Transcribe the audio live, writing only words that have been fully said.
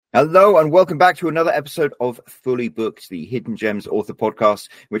Hello and welcome back to another episode of Fully Booked, the Hidden Gems author podcast,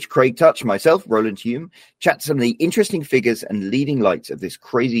 in which Craig Touch, myself, Roland Hume, chat to some of the interesting figures and leading lights of this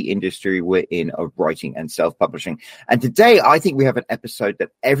crazy industry we're in of writing and self-publishing. And today, I think we have an episode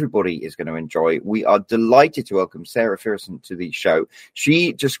that everybody is going to enjoy. We are delighted to welcome Sarah Fearson to the show.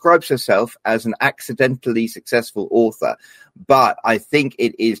 She describes herself as an accidentally successful author, but I think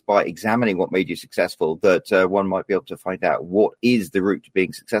it is by examining what made you successful that one might be able to find out what is the route to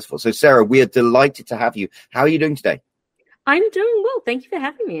being successful. So, Sarah, we are delighted to have you. How are you doing today? I'm doing well. Thank you for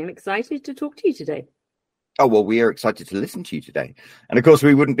having me. I'm excited to talk to you today. Oh, well, we are excited to listen to you today. And, of course,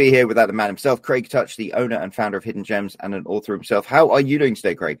 we wouldn't be here without the man himself, Craig Touch, the owner and founder of Hidden Gems and an author himself. How are you doing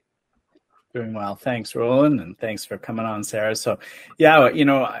today, Craig? Doing well. Thanks, Roland, and thanks for coming on, Sarah. So, yeah,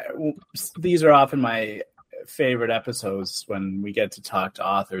 these are often my favorite episodes when we get to talk to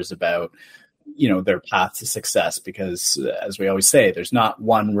authors about their path to success, because as we always say, there's not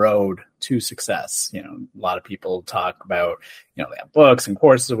one road to success. A lot of people talk about, they have books and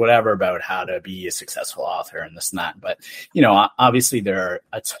courses or whatever about how to be a successful author and this and that. But, obviously there are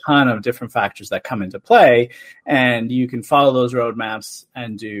a ton of different factors that come into play, and you can follow those roadmaps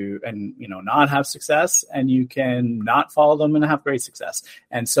and not have success, and you can not follow them and have great success.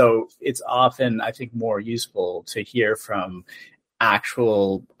 And so it's often, I think, more useful to hear from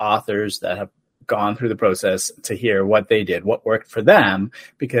actual authors that have gone through the process to hear what they did, what worked for them,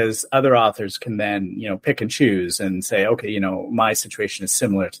 because other authors can then, pick and choose and say, okay, my situation is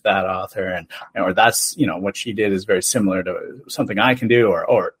similar to that author, or that's, what she did is very similar to something I can do,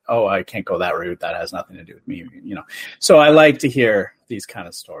 or, oh, I can't go that route. That has nothing to do with me, So I like to hear these kind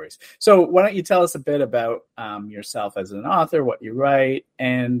of stories. So why don't you tell us a bit about yourself as an author, what you write,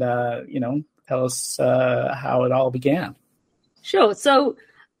 and, tell us how it all began. Sure. So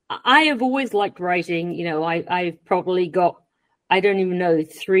I have always liked writing. I've probably got, I don't even know,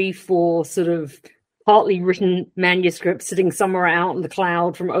 3-4 sort of partly written manuscripts sitting somewhere out in the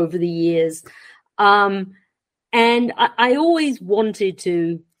cloud from over the years. And I always wanted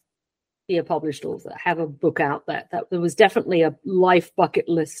to be a published author, have a book out there. That was definitely a life bucket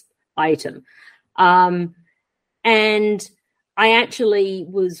list item. And I actually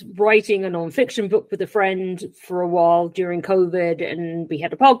was writing a nonfiction book with a friend for a while during COVID, and we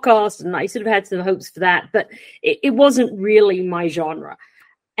had a podcast, and I sort of had some hopes for that, but it wasn't really my genre.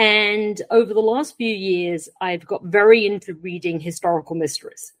 And over the last few years, I've got very into reading historical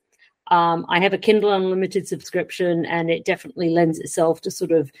mysteries. I have a Kindle Unlimited subscription, and it definitely lends itself to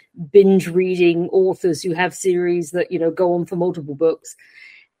sort of binge reading authors who have series that, go on for multiple books.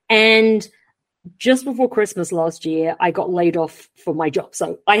 And just before Christmas last year, I got laid off from my job.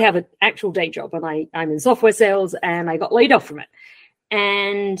 So I have an actual day job, and I'm in software sales, and I got laid off from it.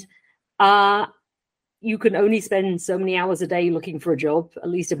 And you can only spend so many hours a day looking for a job, at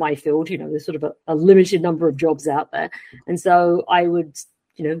least in my field. There's sort of a limited number of jobs out there. And so I would,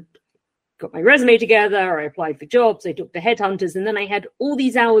 got my resume together. I applied for jobs. I talked to headhunters, and then I had all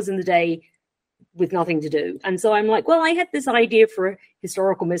these hours in the day with nothing to do. And so I'm like, well, I had this idea for a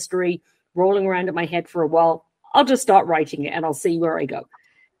historical mystery rolling around in my head for a while. I'll just start writing it, and I'll see where I go.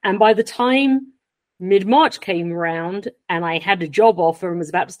 And by the time mid-March came around and I had a job offer and was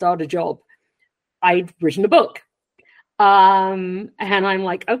about to start a job, I'd written a book. And I'm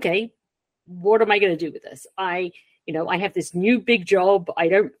like, okay, what am I going to do with this? I have this new big job. I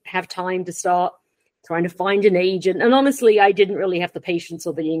don't have time to start trying to find an agent. And honestly, I didn't really have the patience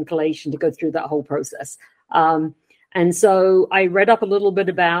or the inclination to go through that whole process. And so I read up a little bit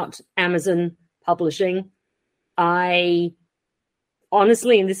about Amazon publishing. I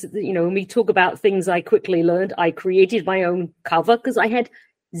honestly, and this is, when we talk about things I quickly learned, I created my own cover because I had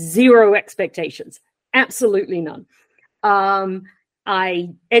zero expectations, absolutely none. I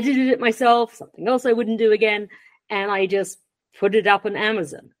edited it myself, something else I wouldn't do again. And I just put it up on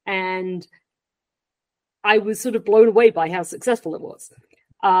Amazon. And I was sort of blown away by how successful it was.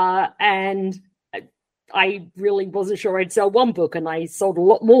 And I really wasn't sure I'd sell one book, and I sold a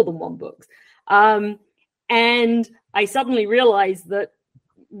lot more than one book. And I suddenly realized that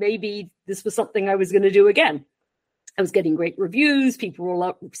maybe this was something I was going to do again. I was getting great reviews. People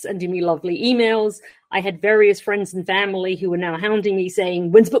were sending me lovely emails. I had various friends and family who were now hounding me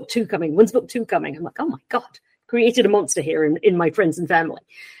saying, when's book 2 coming? When's book 2 coming? I'm like, oh my God, created a monster here in my friends and family.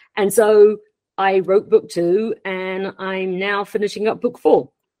 And so I wrote book 2, and I'm now finishing up book 4.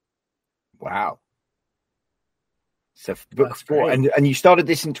 Wow. So book 4, and you started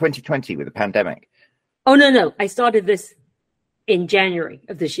this in 2020 with the pandemic. Oh, no. I started this in January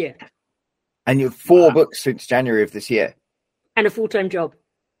of this year. And you have 4 books since January of this year. And a full-time job.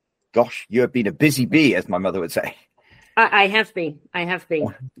 Gosh, you have been a busy bee, as my mother would say. I have been.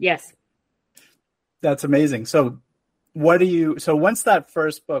 Yes. That's amazing. So once that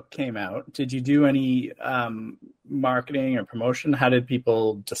first book came out, did you do any marketing or promotion? How did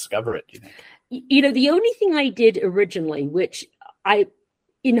people discover it, do you think? The only thing I did originally, which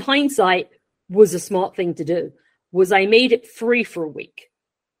in hindsight was a smart thing to do, was I made it free for a week.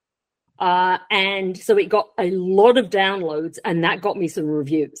 And so it got a lot of downloads, and that got me some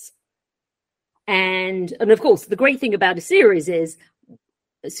reviews. And of course, the great thing about a series is,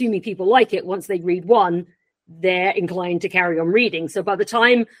 assuming people like it, once they read one, they're inclined to carry on reading. So by the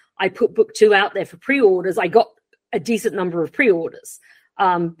time I put book 2 out there for pre-orders, I got a decent number of pre-orders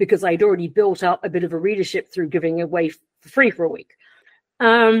because I'd already built up a bit of a readership through giving it away for free for a week.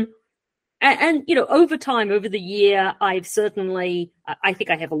 And over time, over the year, I think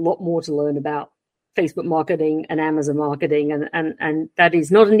I have a lot more to learn about Facebook marketing and Amazon marketing, and that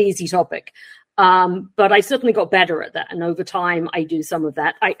is not an easy topic. But I certainly got better at that. And over time, I do some of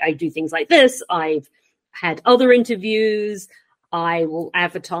that. I do things like this. I've had other interviews. I will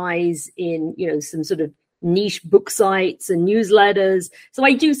advertise in, some sort of niche book sites and newsletters. So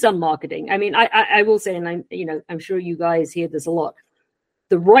I do some marketing. I mean, I will say, and I'm sure you guys hear this a lot,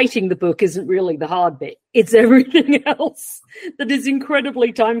 the writing the book isn't really the hard bit. It's everything else that is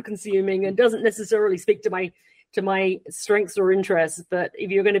incredibly time consuming and doesn't necessarily speak to my strengths or interests. But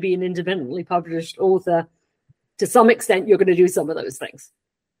if you're going to be an independently published author, to some extent, you're going to do some of those things.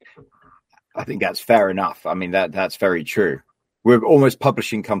 I think that's fair enough. I mean, that's very true. We're almost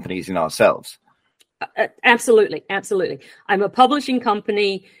publishing companies in ourselves. Absolutely. I'm a publishing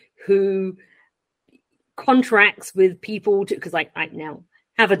company who contracts with people because I now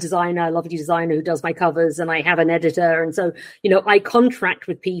have a lovely designer who does my covers, and I have an editor. And so, I contract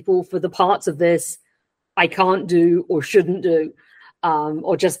with people for the parts of this I can't do or shouldn't do,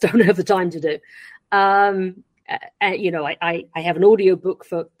 or just don't have the time to do. I have an audio book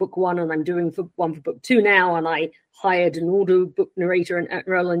for book 1, and I'm doing one for book 2 now. And I hired an audio book narrator, and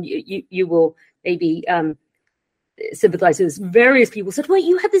Roland, you will maybe sympathize with this. Various people said, well,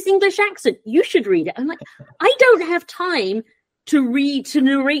 you have this English accent, you should read it. I'm like, I don't have time to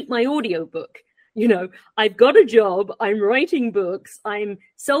narrate my audio book. I've got a job, I'm writing books, I'm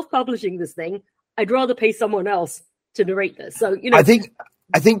self-publishing this thing. I'd rather pay someone else to narrate this. So, I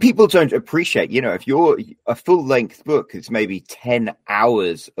think people don't appreciate, if you're a full length book, it's maybe 10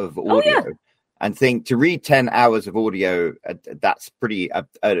 hours of audio. Oh, yeah. And think to read 10 hours of audio, that's pretty an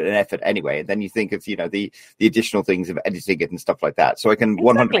effort anyway. And then you think of, the additional things of editing it and stuff like that. So I can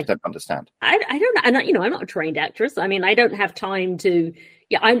 100% understand. I don't know. And, I'm not a trained actress. I mean, I don't have time to,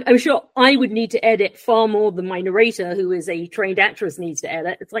 I'm sure I would need to edit far more than my narrator, who is a trained actress, needs to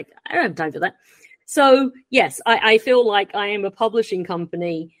edit. It's like, I don't have time for that. So yes, I feel like I am a publishing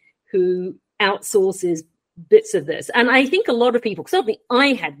company who outsources bits of this. And I think a lot of people, certainly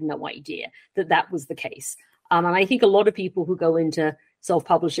I had no idea that was the case. And I think a lot of people who go into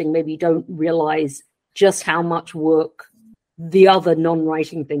self-publishing maybe don't realize just how much work the other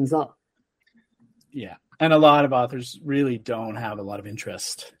non-writing things are. Yeah. And a lot of authors really don't have a lot of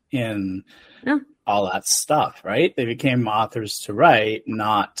interest in all that stuff, right? They became authors to write,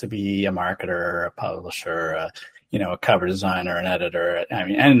 not to be a marketer, a publisher, a cover designer, an editor. I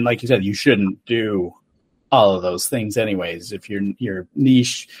mean, and like you said, you shouldn't do all of those things anyways. If your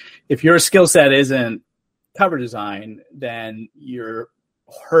niche, if your skill set isn't cover design, then you're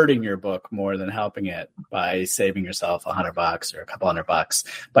hurting your book more than helping it by saving yourself $100 or a couple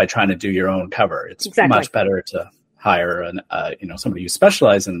 $100 by trying to do your own cover. It's much better to hire somebody who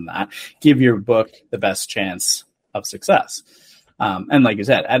specializes in that, give your book the best chance of success. And like you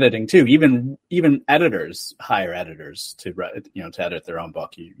said, editing too, even editors hire editors to write, to edit their own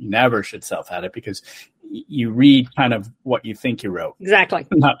book. You never should self-edit because you read kind of what you think you wrote. Exactly.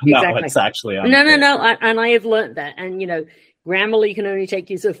 Not what's actually on No. And I have learned that. And, Grammarly can only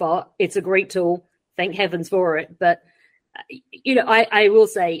take you so far. It's a great tool. Thank heavens for it. But, I will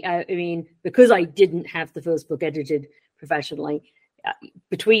say, because I didn't have the first book edited professionally,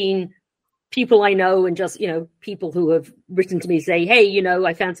 between people I know and just, people who have written to me say, hey,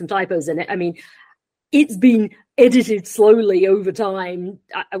 I found some typos in it. I mean, it's been edited slowly over time.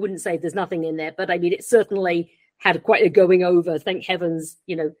 I wouldn't say there's nothing in there, but I mean, it certainly had quite a going over. Thank heavens,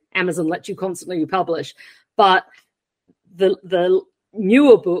 Amazon lets you constantly publish. But the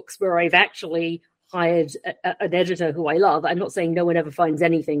newer books where I've actually hired an editor who I love, I'm not saying no one ever finds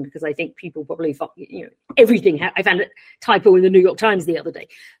anything, because I think people probably find, everything. I found a typo in the New York Times the other day,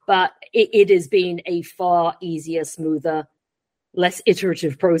 but it has been a far easier, smoother, less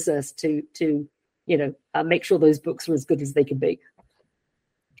iterative process to make sure those books are as good as they can be.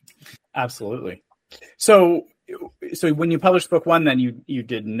 Absolutely. So so when you published book one, then you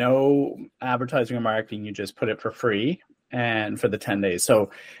did no advertising or marketing. You just put it for free and for the 10 days.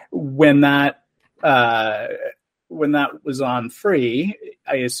 So when that was on free,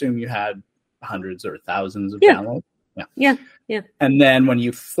 I assume you had hundreds or thousands of downloads. Yeah. And then when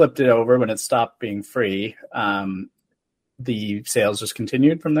you flipped it over, when it stopped being free, the sales just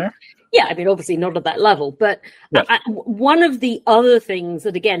continued from there? Yeah, I mean, obviously not at that level, but one of the other things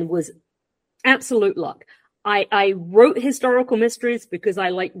that, again, was absolute luck. I wrote historical mysteries because I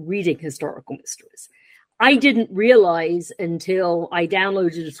like reading historical mysteries. I didn't realize until I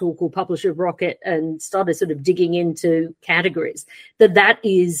downloaded a tool called Publisher Rocket and started sort of digging into categories that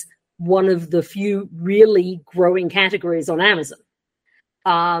is one of the few really growing categories on Amazon.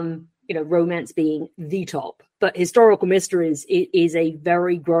 Romance being the top, but historical mysteries is a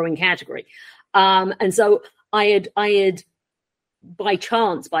very growing category. And so I had by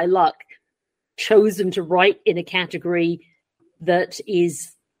chance, by luck, chosen to write in a category that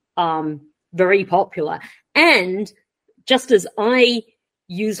is very popular. And just as I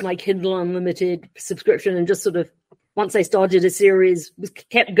used my Kindle Unlimited subscription and just sort of, once I started a series,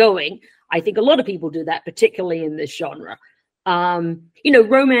 kept going, I think a lot of people do that, particularly in this genre.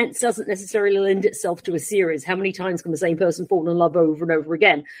 Romance doesn't necessarily lend itself to a series. How many times can the same person fall in love over and over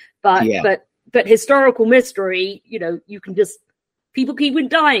again? But historical mystery, you can just, people keep on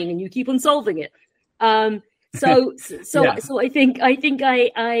dying and you keep on solving it. So I think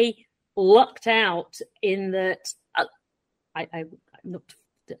I lucked out in that.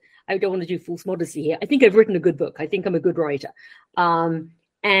 I don't want to do false modesty here. I think I've written a good book. I think I'm a good writer.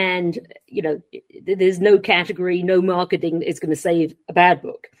 And, there's no category, no marketing that is going to save a bad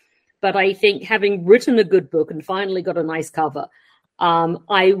book. But I think having written a good book and finally got a nice cover,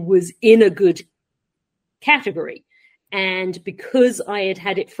 I was in a good category. And because I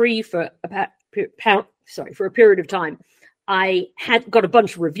had it free for for a period of time, I had got a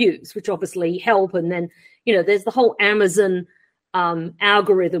bunch of reviews, which obviously help. And then, there's the whole Amazon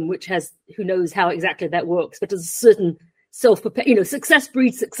algorithm, which has, who knows how exactly that works, but there's a certain success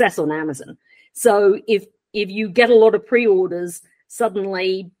breeds success on Amazon. So if you get a lot of pre-orders,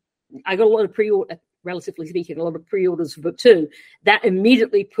 suddenly I got a lot of pre-order, relatively speaking, a lot of pre-orders for book two, that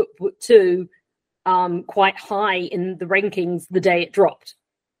immediately put book two quite high in the rankings the day it dropped,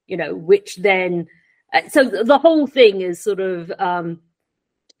 which then, so the whole thing is sort of,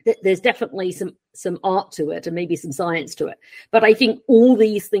 there's definitely some art to it and maybe some science to it. But I think all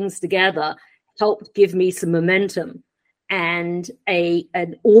these things together helped give me some momentum and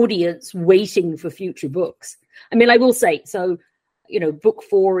an audience waiting for future books. I mean, I will say, so, book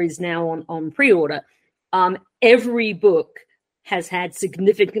 4 is now on pre-order. Every book has had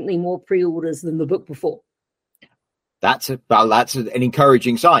significantly more pre-orders than the book before. That's an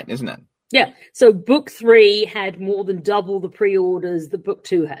encouraging sign, isn't it? Yeah. So book 3 had more than double the pre-orders that book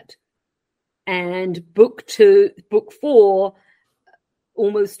 2 had. And book 4,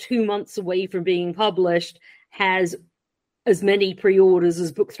 almost 2 months away from being published, has as many pre-orders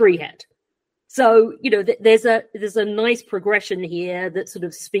as book 3 had. So, there's a nice progression here that sort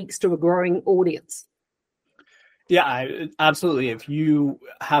of speaks to a growing audience. Yeah, absolutely. If you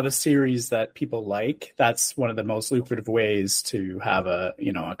have a series that people like, that's one of the most lucrative ways to have a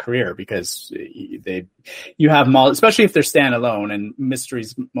career, because you have them all, especially if they're standalone, and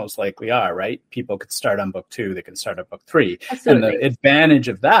mysteries most likely are, right? People could start on book 2, they can start on book 3. Absolutely. And the advantage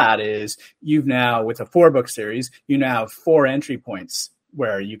of that is you've now, with a 4-book series, you now have 4 entry points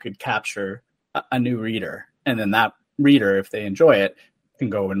where you could capture a new reader. And then that reader, if they enjoy it, can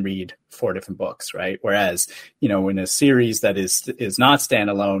go and read 4 different books, right? Whereas, in a series that is not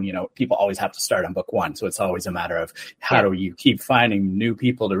standalone, people always have to start on book 1. So it's always a matter of how do you keep finding new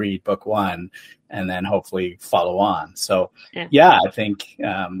people to read book 1 and then hopefully follow on. So I think,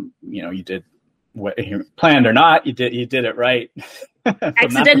 you did what you planned or not, you did it right.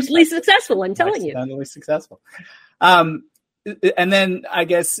 Accidentally successful, I'm telling you. Accidentally successful. And then I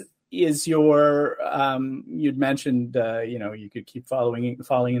guess, is your you'd mentioned you could keep falling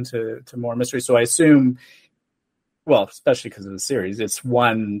into more mysteries, so I assume, well, especially because of the series, it's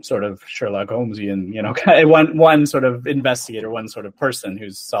one sort of Sherlock Holmesian, one sort of investigator, one sort of person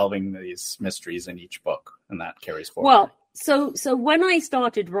who's solving these mysteries in each book, and that carries forward. Well, so when I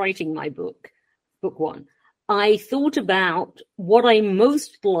started writing my book 1, I thought about what I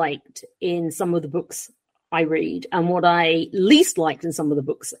most liked in some of the books I read and what I least liked in some of the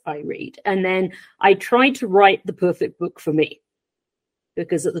books I read. And then I tried to write the perfect book for me,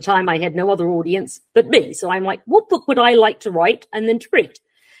 because at the time I had no other audience but me. So I'm like, what book would I like to write and then to read?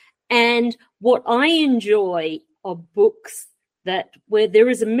 And what I enjoy are books where there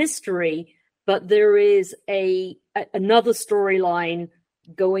is a mystery, but there is another storyline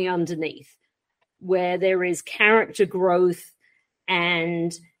going underneath where there is character growth,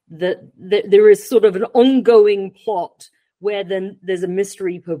 and there is sort of an ongoing plot where then there's a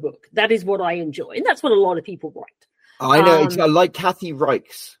mystery per book. That is what I enjoy, and that's what a lot of people write. I know. I like Kathy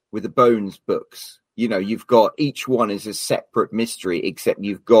Reichs with the Bones books. You know, you've got each one is a separate mystery, except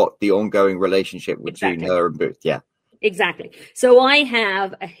you've got the ongoing relationship between her and Booth. Yeah, exactly. So I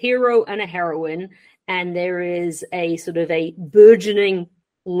have a hero and a heroine, and there is a sort of a burgeoning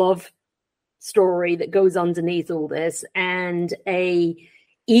love story that goes underneath all this, and a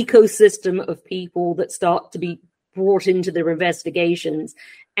ecosystem of people that start to be brought into their investigations.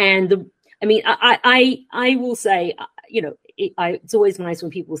 And I will say, you know, it's always nice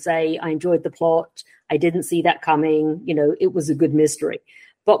when people say, I enjoyed the plot, I didn't see that coming, you know, it was a good mystery.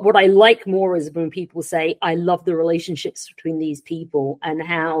 But what I like more is when people say, I love the relationships between these people and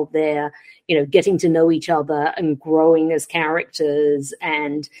how they're, you know, getting to know each other and growing as characters.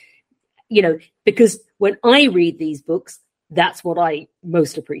 And, you know, because when I read these books, that's what I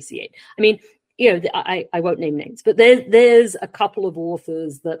most appreciate. I mean, you know, I won't name names, but there's a couple of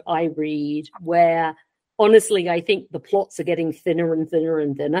authors that I read where, honestly, I think the plots are getting thinner and thinner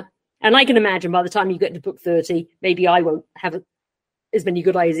and thinner. And I can imagine by the time you get to book 30, maybe I won't have as many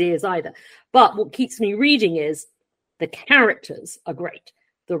good ideas either. But what keeps me reading is the characters are great.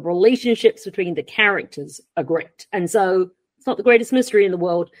 The relationships between the characters are great. And so it's not the greatest mystery in the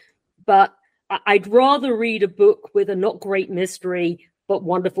world, but I'd rather read a book with a not great mystery but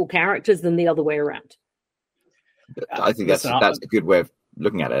wonderful characters than the other way around. I think that's a good way of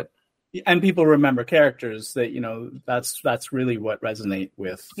looking at it. And people remember characters that, you know, that's really what resonate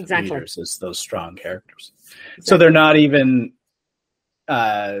with readers, is those strong characters. Exactly. So they're not even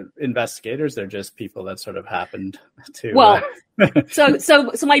investigators; they're just people that sort of happened to. Well,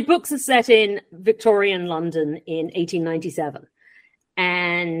 so my books are set in Victorian London in 1897,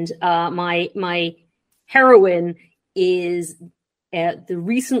 and my heroine is the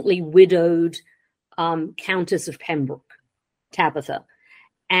recently widowed Countess of Pembroke, Tabitha.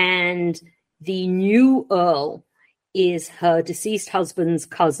 And the new Earl is her deceased husband's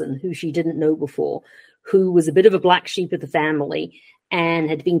cousin, who she didn't know before, who was a bit of a black sheep of the family and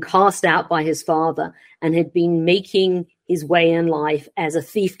had been cast out by his father and had been making his way in life as a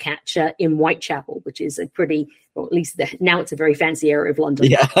thief catcher in Whitechapel, which is a pretty, or at least now it's a very fancy area of London.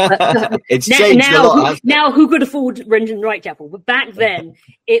 Yeah, it's changed a lot. Now, who could afford renting Whitechapel? But back then,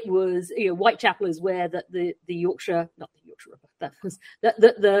 it was, you know, Whitechapel is where the Yorkshire, not the Yorkshire Ripper, that was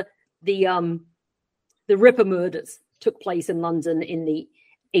the Ripper murders took place in London in the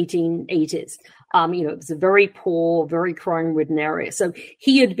 1880s. You know, it was a very poor, very crime-ridden area. So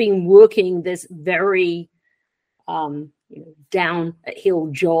he had been working this very downhill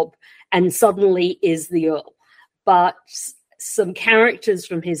job, and suddenly is the Earl. But some characters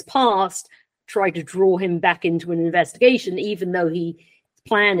from his past try to draw him back into an investigation, even though his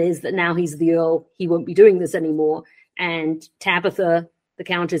plan is that now he's the Earl, he won't be doing this anymore. And Tabitha, the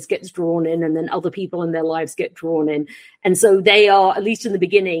Countess, gets drawn in, and then other people in their lives get drawn in. And so they are, at least in the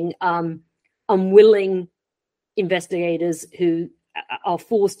beginning, unwilling investigators who are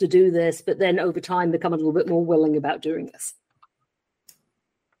forced to do this, but then over time become a little bit more willing about doing this.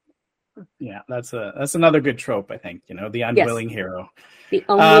 Yeah, that's another good trope, I think. You know, the unwilling hero. The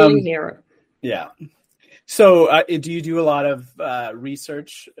unwilling hero. Yeah. So, do you do a lot of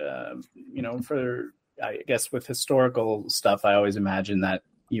research? You know, for, I guess, with historical stuff, I always imagine that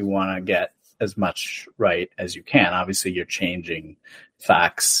you want to get as much right as you can. Obviously, you're changing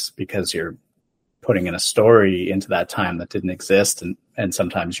facts because you're putting in a story into that time that didn't exist, and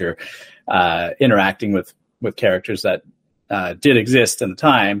sometimes you're interacting with characters that did exist in the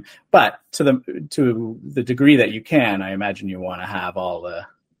time. But to the degree that you can, I imagine you want to have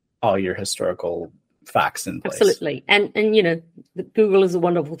all your historical facts in place. Absolutely. And you know, Google is a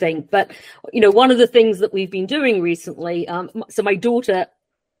wonderful thing. But, you know, one of the things that we've been doing recently, so my daughter,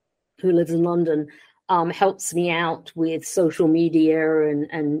 who lives in London, helps me out with social media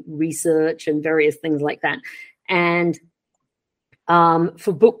and research and various things like that. And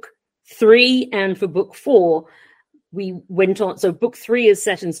for book 3 and for book 4, we went on. So book 3 is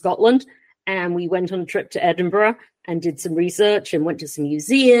set in Scotland, and we went on a trip to Edinburgh and did some research and went to some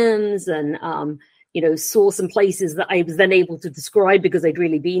museums and, you know, saw some places that I was then able to describe because I'd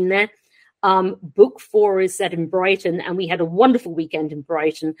really been there. Book 4 is set in Brighton, and we had a wonderful weekend in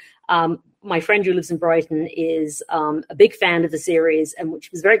Brighton. My friend who lives in Brighton is a big fan of the series, and she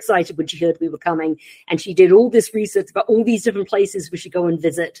was very excited when she heard we were coming. And she did all this research about all these different places we should go and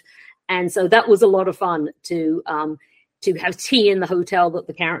visit. And so that was a lot of fun to have tea in the hotel that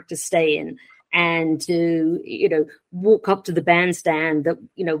the characters stay in. and to, walk up to the bandstand that,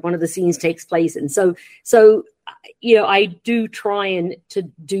 one of the scenes takes place in. So, I do try and to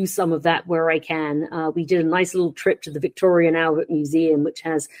do some of that where I can. We did a nice little trip to the Victoria and Albert Museum, which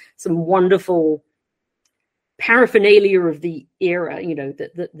has some wonderful paraphernalia of the era,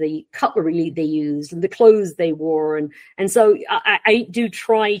 the cutlery they used and the clothes they wore. And so I do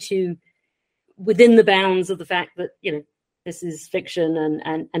try to, within the bounds of the fact that, this is fiction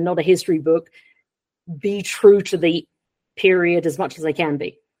and not a history book, be true to the period as much as I can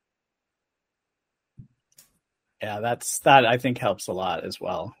be. Yeah, that I think helps a lot as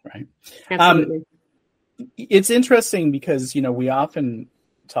well, right? Absolutely. It's interesting because, we often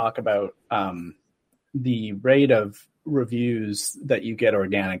talk about the rate of reviews that you get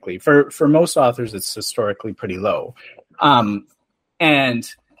organically. For most authors, it's historically pretty low.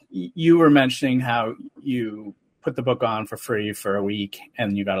 And you were mentioning how you put the book on for free for a week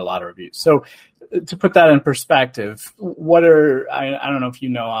and you got a lot of reviews. So to put that in perspective, what are, I don't know if you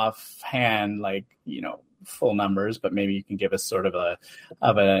know offhand, full numbers, but maybe you can give us sort of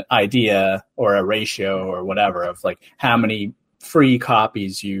an idea or a ratio or whatever of how many free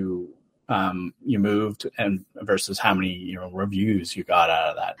copies you moved and versus how many reviews you got out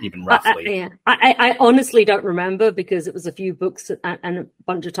of that, even roughly. I honestly don't remember because it was a few books and a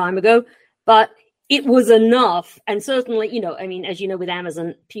bunch of time ago, but it was enough. And certainly, as you know, with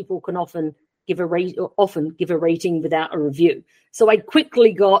Amazon, people can often give a rating without a review. So I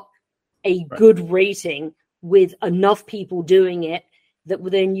quickly got a good rating with enough people doing it that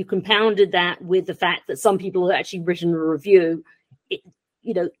then you compounded that with the fact that some people had actually written a review.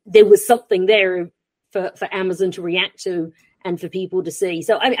 There was something there for Amazon to react to and for people to see.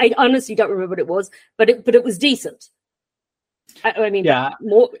 So I honestly don't remember what it was, but it was decent.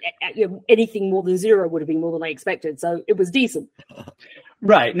 More anything more than zero would have been more than I expected. So it was decent.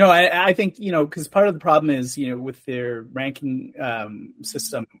 Right. No, I think, because part of the problem is, with their ranking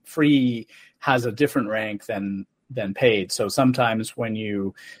system, free has a different rank than paid. So sometimes when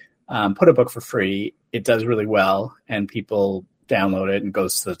you put a book for free, it does really well and people download it and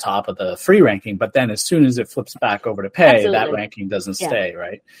goes to the top of the free ranking. But then as soon as it flips back over to pay, absolutely, that ranking doesn't stay,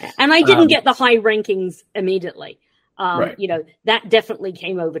 right? And I didn't get the high rankings immediately. Right. That definitely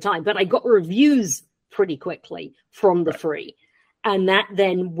came over time. But I got reviews pretty quickly from the free. And that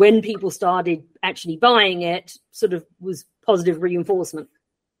then, when people started actually buying it, sort of was positive reinforcement.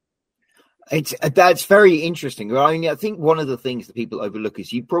 That's very interesting. I think one of the things that people overlook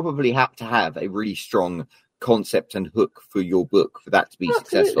is you probably have to have a really strong concept and hook for your book for that to be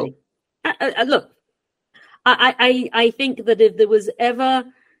successful. Look, I think that if there was ever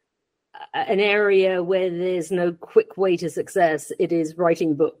an area where there's no quick way to success, it is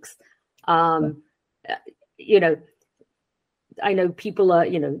writing books. I know people are,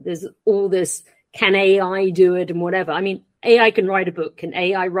 there's all this, can AI do it and whatever. I mean, AI can write a book. Can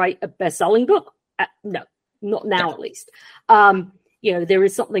AI write a best-selling book? No, not now at least. There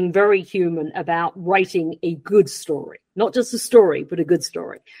is something very human about writing a good story, not just a story, but a good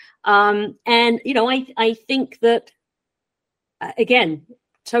story. I think that, again,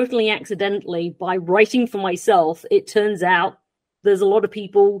 totally accidentally, by writing for myself, it turns out there's a lot of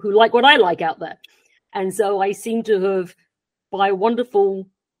people who like what I like out there. And so I seem to have, by a wonderful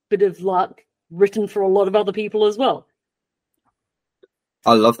bit of luck, written for a lot of other people as well.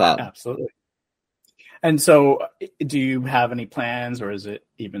 I love that. Absolutely. And so do you have any plans, or is it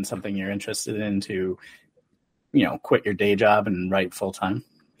even something you're interested in to, quit your day job and write full time?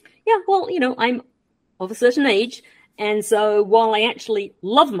 Yeah, well, I'm of a certain age. And so while I actually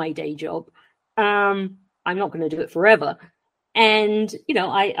love my day job, I'm not going to do it forever. And,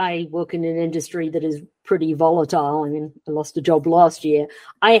 I work in an industry that is pretty volatile. I mean, I lost a job last year.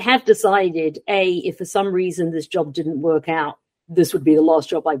 I have decided, if for some reason this job didn't work out, this would be the last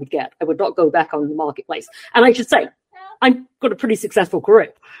job I would get. I would not go back on the marketplace. And I should say, I've got a pretty successful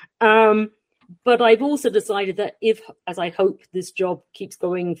career. But I've also decided that if, as I hope, this job keeps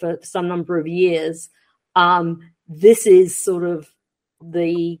going for some number of years, this is sort of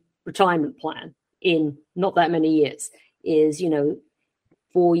the retirement plan in not that many years. Is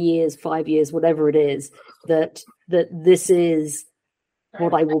 4 years, 5 years, whatever it is, that this is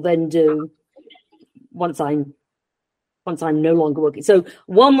what I will then do once I'm no longer working. So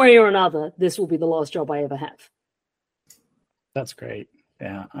one way or another, this will be the last job I ever have. That's great.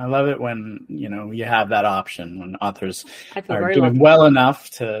 Yeah, I love it when you have that option, when authors are doing lucky. Well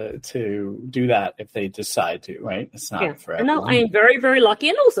enough to do that if they decide to. Right? It's not forever. No, I am very, very lucky,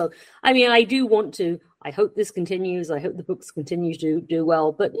 and also, I mean, I do want to I hope this continues. I hope the books continue to do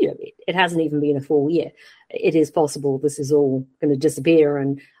well. But, it hasn't even been a full year. It is possible this is all going to disappear,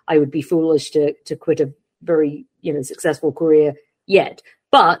 and I would be foolish to quit a very, successful career yet.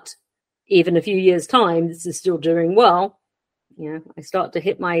 But even a few years' time, this is still doing well. I start to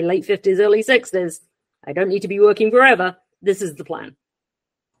hit my late 50s, early 60s. I don't need to be working forever. This is the plan.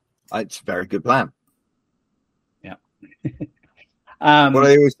 It's a very good plan. Yeah. What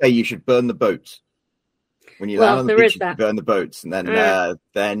I always say, you should burn the boats. When you land on the beach, you burn the boats, and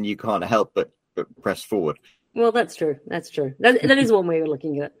then you can't help but press forward. Well, that's true. That's true. That is one way of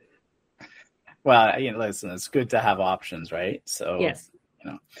looking at it. Well, listen, it's good to have options, right? So, yes.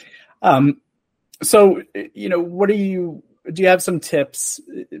 So, what do you have some tips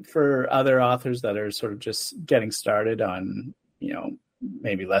for other authors that are sort of just getting started on,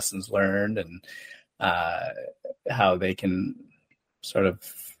 maybe lessons learned and how they can sort of,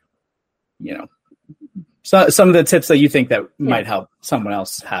 some of the tips that you think that might help someone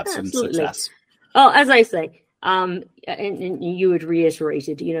else have some success? Well, as I say, and you had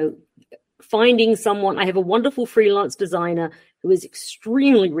reiterated, finding someone. I have a wonderful freelance designer who is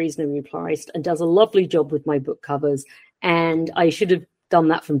extremely reasonably priced and does a lovely job with my book covers. And I should have done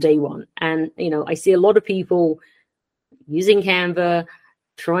that from day one. And, I see a lot of people using Canva,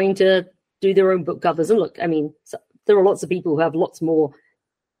 trying to do their own book covers. And look, there are lots of people who have lots more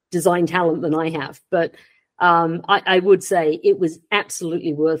design talent than I have. But I would say it was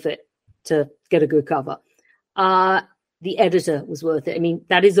absolutely worth it to get a good cover. The editor was worth it.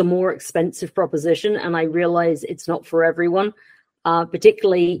 That is a more expensive proposition, and I realize it's not for everyone.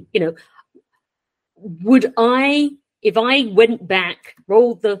 Particularly, if I went back,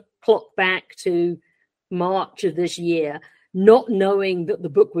 rolled the clock back to March of this year, not knowing that the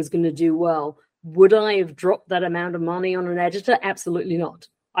book was going to do well, would I have dropped that amount of money on an editor? Absolutely not.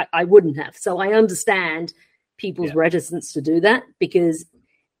 I wouldn't have. So I understand people's reticence to do that, because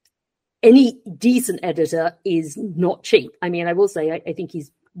any decent editor is not cheap. I will say I think he's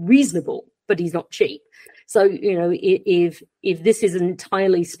reasonable, but he's not cheap. So, if this is an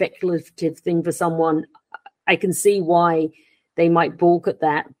entirely speculative thing for someone, I can see why they might balk at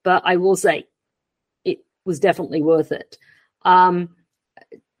that. But I will say it was definitely worth it.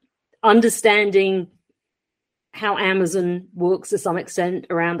 Understanding how Amazon works to some extent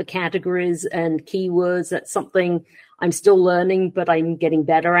around the categories and keywords, that's something I'm still learning, but I'm getting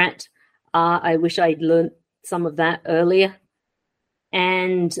better at. I wish I'd learned some of that earlier.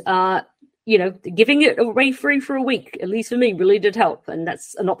 And, giving it away free for a week, at least for me, really did help. And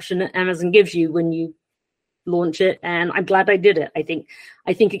that's an option that Amazon gives you when you launch it. And I'm glad I did it. I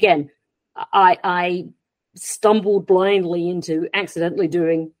think again, I stumbled blindly into accidentally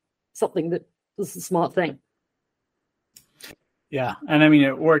doing something that was a smart thing. Yeah. And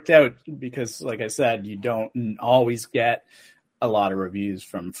it worked out because, like I said, you don't always get a lot of reviews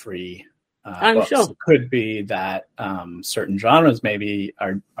from free I'm books. sure. It could be that certain genres maybe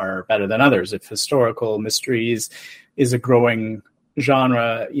are better than others. If historical mysteries is a growing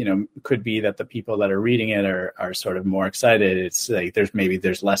genre, could be that the people that are reading it are sort of more excited. It's like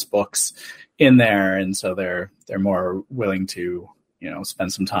there's less books in there, and so they're more willing to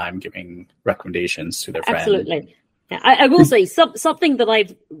spend some time giving recommendations to their friends. Absolutely. I will say something that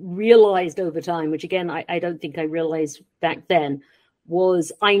I've realized over time, which again, I don't think I realized back then,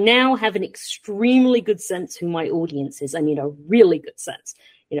 was I now have an extremely good sense who my audience is. A really good sense.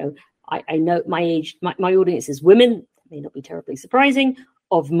 I know my age, my audience is women, may not be terribly surprising,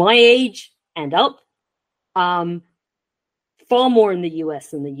 of my age and up, far more in the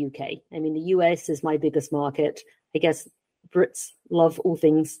US than the UK. The US is my biggest market. I guess Americans love all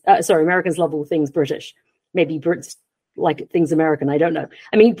things British. Maybe Brits like things American. I don't know.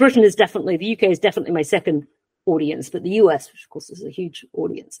 Britain is definitely, the UK is definitely my second audience, but the US, which of course is a huge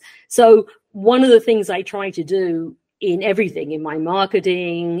audience. So one of the things I try to do in everything, in my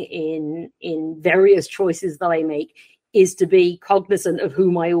marketing, in various choices that I make, is to be cognizant of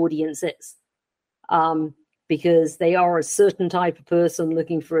who my audience is. Because they are a certain type of person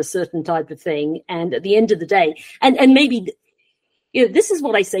looking for a certain type of thing. And at the end of the day, and maybe, this is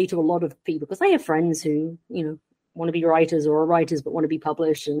what I say to a lot of people, because I have friends who, want to be writers or are writers but want to be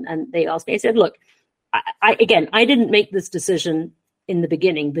published. And they ask me, I said, look, I didn't make this decision in the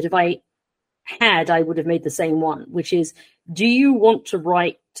beginning, but if I had, I would have made the same one, which is, do you want to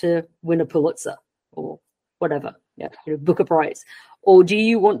write to win a Pulitzer or whatever, Booker Prize? Or do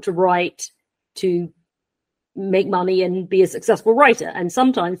you want to write to make money and be a successful writer? And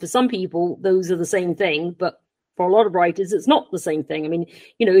sometimes for some people, those are the same thing, but for a lot of writers, it's not the same thing. I mean,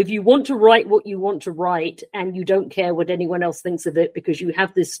 if you want to write what you want to write and you don't care what anyone else thinks of it because you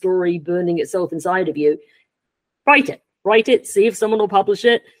have this story burning itself inside of you, write it, see if someone will publish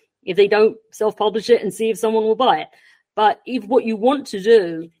it. If they don't, self-publish it and see if someone will buy it. But if what you want to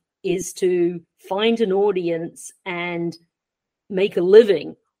do is to find an audience and make a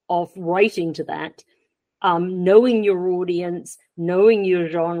living of writing to that, knowing your audience, knowing your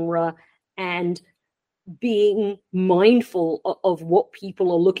genre, and being mindful of what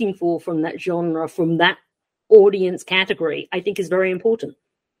people are looking for from that genre, from that audience category, I think is very important.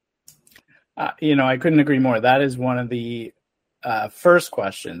 I couldn't agree more. That is one of the first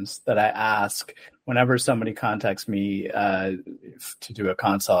questions that I ask whenever somebody contacts me to do a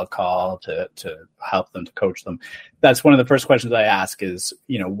consult call to help them, to coach them. That's one of the first questions I ask is,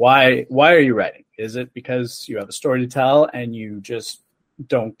 why are you writing? Is it because you have a story to tell and you just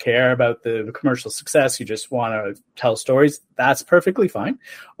don't care about the commercial success, you just want to tell stories? That's perfectly fine.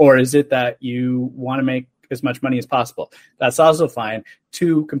 Or is it that you want to make as much money as possible? That's also fine.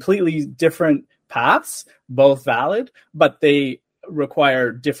 Two completely different paths, both valid, but they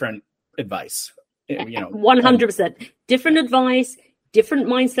require different advice. 100%. Different advice, different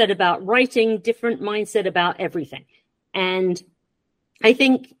mindset about writing, different mindset about everything. And I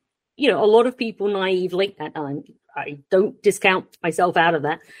think, a lot of people naively, and I don't discount myself out of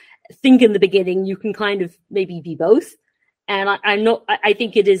that, think in the beginning you can kind of maybe be both. And I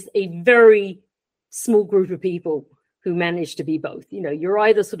think it is a very small group of people who manage to be both. You're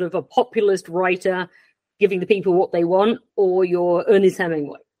either sort of a populist writer giving the people what they want, or you're Ernest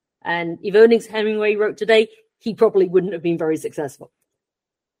Hemingway. And if Ernest Hemingway wrote today, he probably wouldn't have been very successful.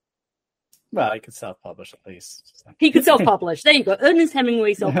 Well, he could self-publish at least. He could self-publish. There you go. Ernest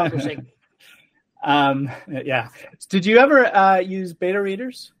Hemingway self-publishing. Yeah. Did you ever use beta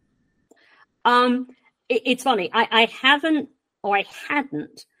readers? It's funny. I haven't, or I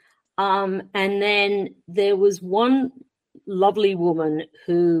hadn't. And then there was one lovely woman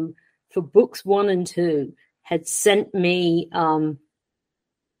who, for books 1 and 2, had sent me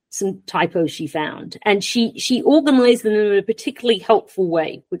some typos she found. And she organized them in a particularly helpful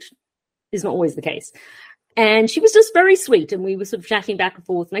way, which is not always the case. And she was just very sweet. And we were sort of chatting back and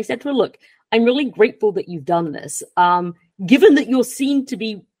forth. And I said to her, look, I'm really grateful that you've done this. Given that you're seen to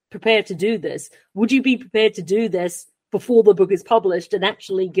be prepared to do this, would you be prepared to do this before the book is published and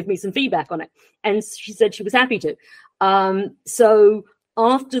actually give me some feedback on it? And she said she was happy to. So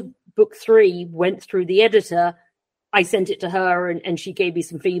after book 3 went through the editor, I sent it to her and she gave me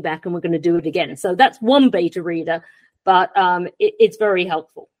some feedback, and we're going to do it again. So that's one beta reader, but it's very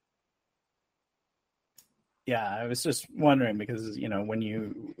helpful. Yeah, I was just wondering because, when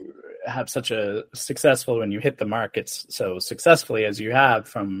you have such a successful, when you hit the markets so successfully as you have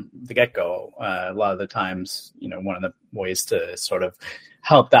from the get-go, a lot of the times, one of the ways to sort of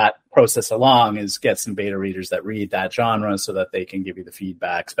help that process along is get some beta readers that read that genre so that they can give you the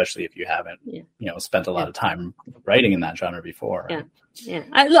feedback, especially if you haven't, spent a lot of time writing in that genre before. Right? Yeah.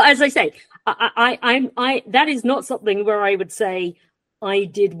 As I say, I that is not something where I would say I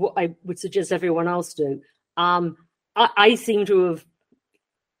did what I would suggest everyone else do. I seem to have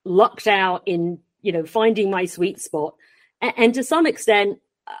lucked out in, finding my sweet spot. And to some extent,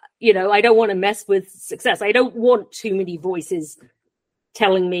 I don't want to mess with success. I don't want too many voices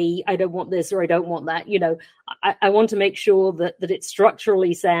telling me I don't want this or I don't want that. I want to make sure that it's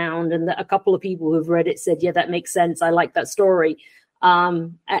structurally sound and that a couple of people who've read it said, yeah, that makes sense. I like that story.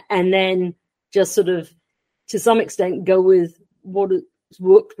 And then just sort of, to some extent, go with what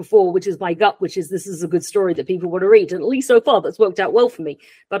worked before, which is my gut, which is this is a good story that people want to read. And at least so far, that's worked out well for me.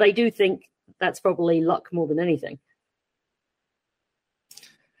 But I do think that's probably luck more than anything.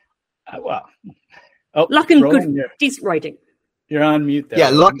 Luck and good, decent writing. You're on mute there. Yeah,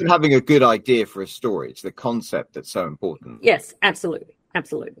 luck and having a good idea for a story. It's the concept that's so important. Yes, absolutely.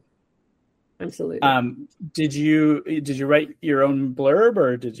 Did you write your own blurb,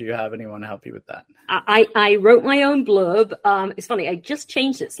 or did you have anyone help you with that? I wrote my own blurb. It's funny, I just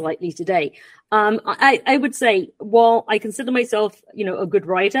changed it slightly today. I would say, while I consider myself, a good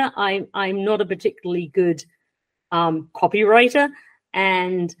writer, I'm not a particularly good copywriter,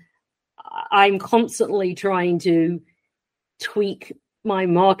 and I'm constantly trying to tweak my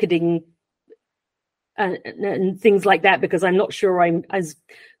marketing and things like that, because I'm not sure I'm as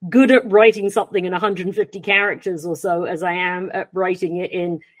good at writing something in 150 characters or so as I am at writing it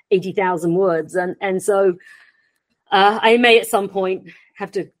in 80,000 words. And so I may at some point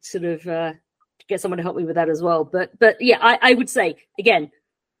have to sort of get someone to help me with that as well. But yeah, I would say, again,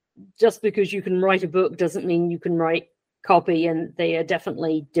 just because you can write a book doesn't mean you can write copy, and they are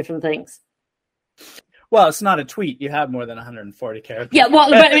definitely different things. Well, it's not a tweet. You have more than 140 characters. Yeah, well,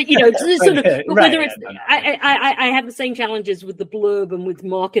 but, you know, sort of, Right, whether it's, no. I have the same challenges with the blurb and with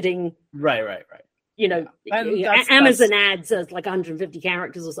marketing. Right. You know, Amazon ads as like 150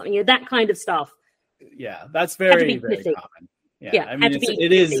 characters or something. You know, that kind of stuff. Yeah, that's very, very common. Yeah, I mean,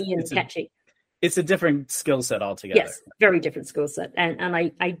 it's catchy. It's a different skill set altogether. Yes, very different skill set, and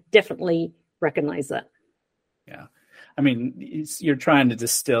I definitely recognize that. Yeah, I mean, you're trying to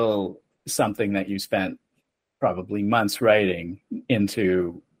distill something that you spent probably months writing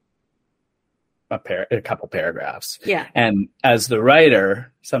into a couple paragraphs. Yeah. And as the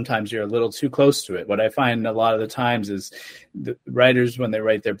writer, sometimes you're a little too close to it. What I find a lot of the times is the writers, when they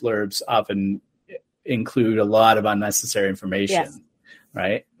write their blurbs, often include a lot of unnecessary information. Yes.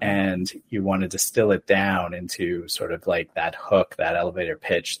 Right. And you want to distill it down into sort of like that hook, that elevator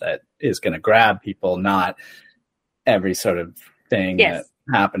pitch that is going to grab people, not every sort of thing that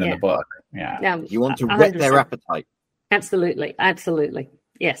happened in the book. Yeah. Now, you want to whet their appetite. Absolutely.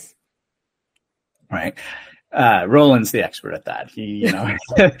 Yes. Right. Roland's the expert at that. He, you know,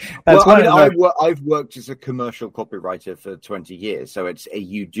 I've worked as a commercial copywriter for 20 years, so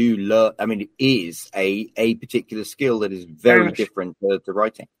you do learn. I mean, it is a particular skill that is very different to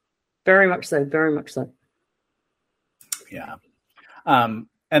writing. Very much so. Yeah. And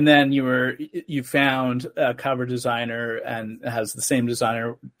then you found a cover designer, and has the same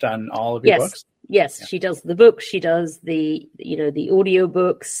designer done all of your books? Yes, yeah. She does the books. She does the audio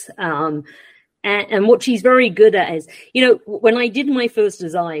books. And what she's very good at is, you know, when I did my first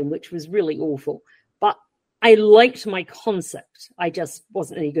design, which was really awful, but I liked my concept. I just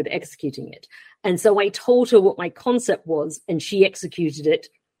wasn't any good at executing it. And so I told her what my concept was, and she executed it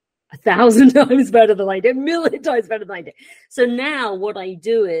 1,000 times better than I did, 1,000,000 times better than I did. So now what I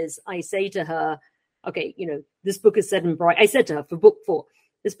do is I say to her, okay, you know, this book is set in Brighton. I said to her for book 4,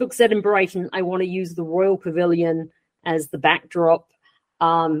 this book's set in Brighton. I want to use the Royal Pavilion as the backdrop.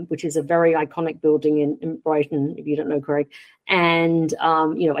 Which is a very iconic building in Brighton, if you don't know, Craig. And,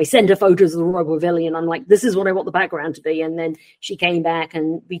 you know, I sent her photos of the Royal Pavilion. I'm like, this is what I want the background to be. And then she came back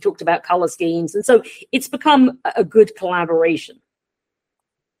and we talked about color schemes. And so it's become a good collaboration.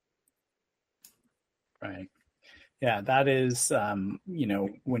 Right. Yeah, that is, you know,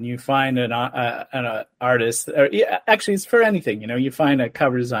 when you find an artist, or actually it's for anything, you know, you find a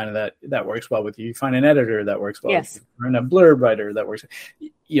cover designer that works well with you. You find an editor that works well with you, and a blurb writer that works,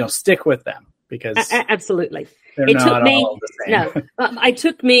 you know, stick with them, because absolutely. It took me, I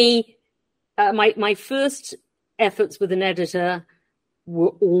took me, my first efforts with an editor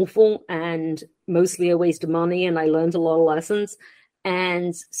were awful and mostly a waste of money. And I learned a lot of lessons.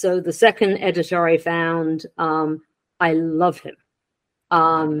 And so the second editor I found, I love him.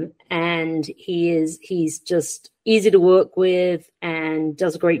 And he's just easy to work with and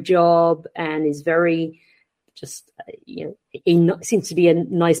does a great job and is very just, you know, he seems to be a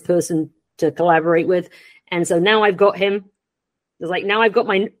nice person to collaborate with. And so now I've got him. It's like, now I've got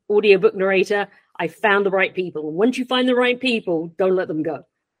my audiobook narrator. I found the right people. And once you find the right people, don't let them go.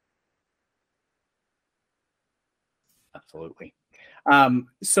 Absolutely.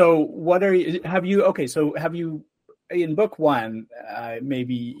 So what have you, in book 1,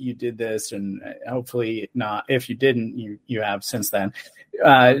 maybe you did this, and hopefully not. If you didn't, you have since then.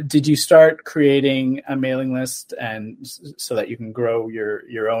 Did you start creating a mailing list, and so that you can grow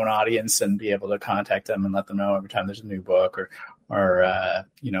your own audience and be able to contact them and let them know every time there's a new book, or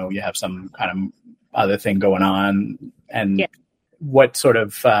you know, you have some kind of other thing going on? And what sort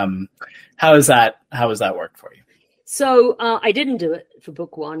of how has that worked for you? So I didn't do it for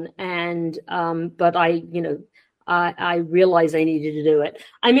book 1, and but I realized I needed to do it.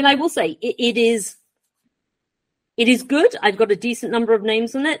 I mean, I will say it is good. I've got a decent number of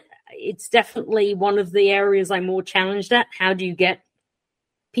names on it. It's definitely one of the areas I'm more challenged at. How do you get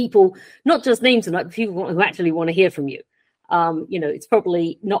people, not just names on it, but people who actually want to hear from you? You know, it's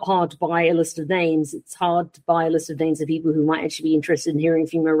probably not hard to buy a list of names. It's hard to buy a list of names of people who might actually be interested in hearing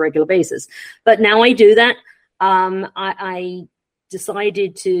from you on a regular basis. But now I do that. I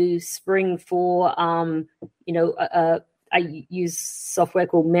decided to spring for, you know, I use software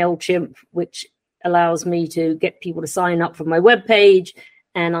called MailChimp, which allows me to get people to sign up for my webpage,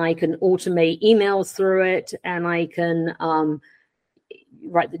 and I can automate emails through it, and I can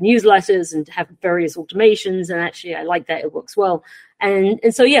write the newsletters and have various automations. And actually, I like that. It works well. And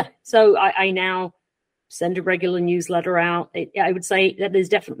so, yeah, so I now send a regular newsletter out. I would say that there's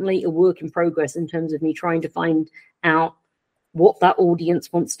definitely a work in progress in terms of me trying to find out what that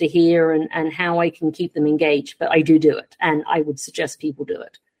audience wants to hear and how I can keep them engaged. But I do it, and I would suggest people do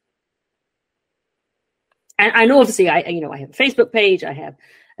it. And obviously, I have a Facebook page. I have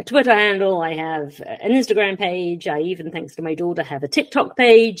a Twitter handle. I have an Instagram page. I even, thanks to my daughter, have a TikTok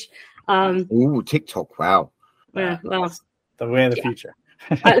page. Ooh, TikTok! Wow. Well, the way of the future.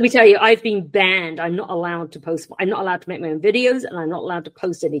 Let me tell you, I've been banned. I'm not allowed to post. I'm not allowed to make my own videos, and I'm not allowed to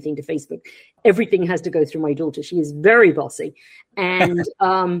post anything to Facebook. Everything has to go through my daughter. She is very bossy, and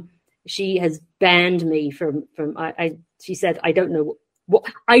she has banned me from. She said, I don't know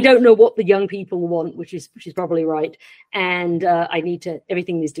what the young people want, which is she's probably right, and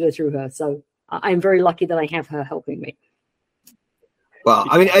everything needs to go through her. So I'm very lucky that I have her helping me. Well,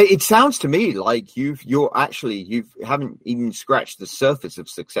 I mean, it sounds to me like you haven't even scratched the surface of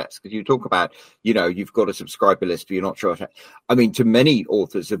success, because you talk about, you've got a subscriber list, but you're not sure. I mean, to many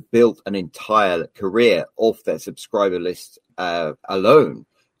authors have built an entire career off their subscriber list alone.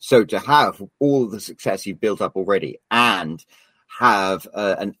 So to have all the success you've built up already and have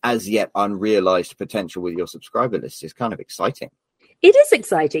an as yet unrealized potential with your subscriber list is kind of exciting. It is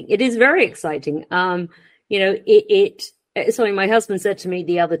exciting. It is very exciting. Something my husband said to me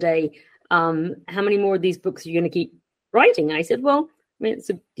the other day, how many more of these books are you going to keep writing? I said, well, it's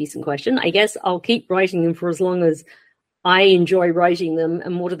a decent question. I guess I'll keep writing them for as long as I enjoy writing them.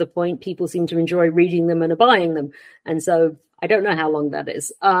 And more to the point, people seem to enjoy reading them and are buying them. And so I don't know how long that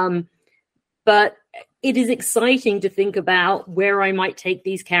is. But it is exciting to think about where I might take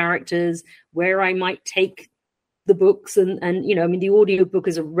these characters, where I might take the books and the audiobook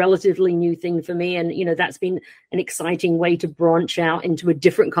is a relatively new thing for me, and that's been an exciting way to branch out into a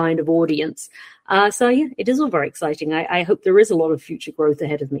different kind of audience. So it is all very exciting. I hope there is a lot of future growth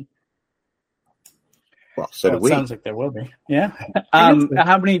ahead of me. Well, so do we. Sounds like there will be. Yeah.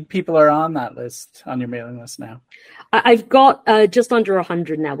 How many people are on that list, on your mailing list now? I've got just under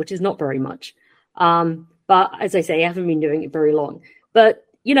 100 now, which is not very much. But as I say, I haven't been doing it very long. But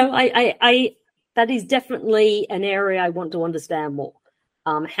I that is definitely an area I want to understand more.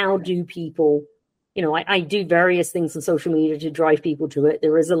 How do people, I do various things on social media to drive people to it.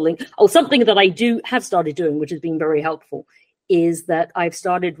 There is a link. Something that I have started doing, which has been very helpful, is that I've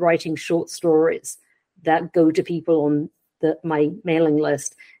started writing short stories that go to people on my mailing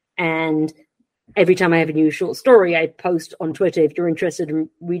list. And every time I have a new short story, I post on Twitter, if you're interested in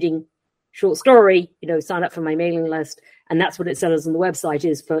reading short story, sign up for my mailing list. And that's what it says on the website,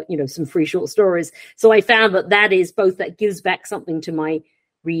 is for, some free short stories. So I found that is both, that gives back something to my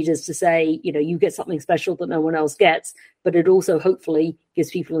readers to say, you get something special that no one else gets, but it also hopefully gives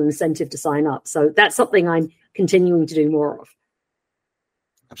people an incentive to sign up. So that's something I'm continuing to do more of.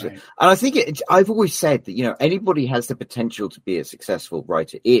 Absolutely. Right. And I think I've always said that, anybody has the potential to be a successful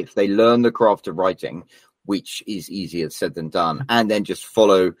writer if they learn the craft of writing, which is easier said than done, and then just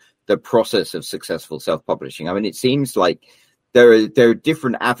follow the process of successful self-publishing. I mean, it seems like there are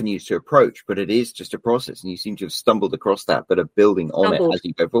different avenues to approach, but it is just a process, and you seem to have stumbled across that, but are building on it as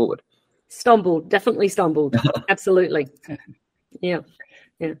you go forward. Definitely stumbled. Absolutely. Yeah.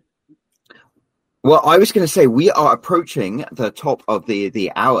 Well, I was going to say, we are approaching the top of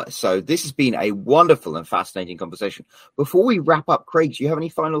the hour, so this has been a wonderful and fascinating conversation. Before we wrap up, Craig, do you have any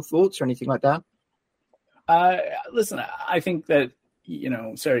final thoughts or anything like that? Listen, I think that,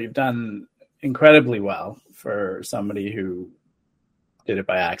 Sarah, you've done incredibly well for somebody who did it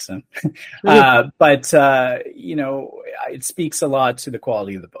by accident. But it speaks a lot to the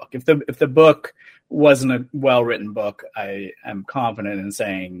quality of the book. If the book wasn't a well-written book, I am confident in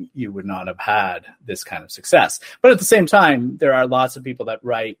saying you would not have had this kind of success. But at the same time, there are lots of people that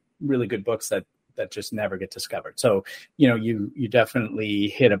write really good books that just never get discovered. So, you definitely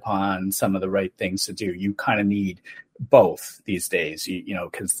hit upon some of the right things to do. You kind of need both these days,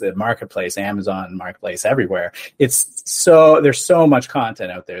 because the marketplace, Amazon marketplace, everywhere, there's so much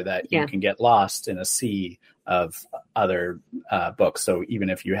content out there that you can get lost in a sea of other books. So even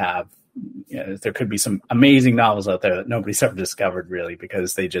if you have, there could be some amazing novels out there that nobody's ever discovered, really,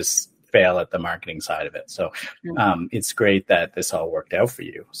 because they just fail at the marketing side of it. So it's great that this all worked out for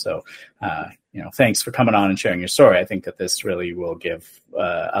you. So, thanks for coming on and sharing your story. I think that this really will give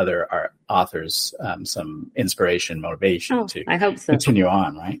other authors some inspiration, motivation to I hope so. Continue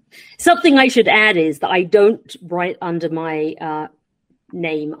on, right? Something I should add is that I don't write under my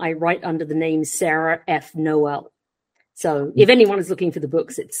name. I write under the name Sarah F. Noel. So if anyone is looking for the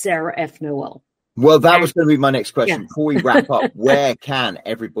books, it's Sarah F. Noel. Well, that was going to be my next question. Before we wrap up, where can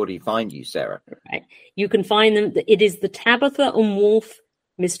everybody find you, Sarah? Right. You can find them. It is the Tabitha and Wolf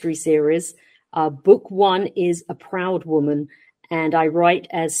mystery series. Book 1 is A Proud Woman, and I write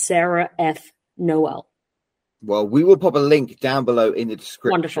as Sarah F. Noel. Well, we will pop a link down below in the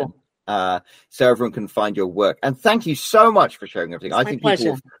description. Wonderful. So everyone can find your work. And thank you so much for sharing everything. It's my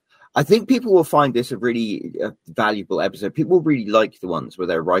pleasure. I think people will find this a really valuable episode. People really like the ones where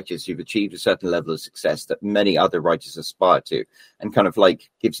they're writers who've achieved a certain level of success that many other writers aspire to, and kind of like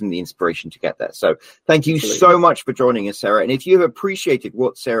gives them the inspiration to get there. So thank you so much for joining us, Sarah. And if you have appreciated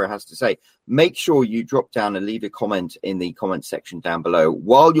what Sarah has to say, make sure you drop down and leave a comment in the comment section down below.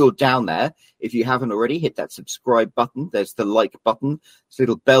 While you're down there, if you haven't already, hit that subscribe button. There's the like button. It's a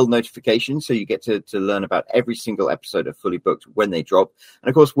little bell notification so you get to learn about every single episode of Fully Booked when they drop. And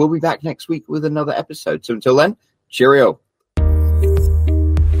of course, we'll be back next week with another episode. So until then, cheerio.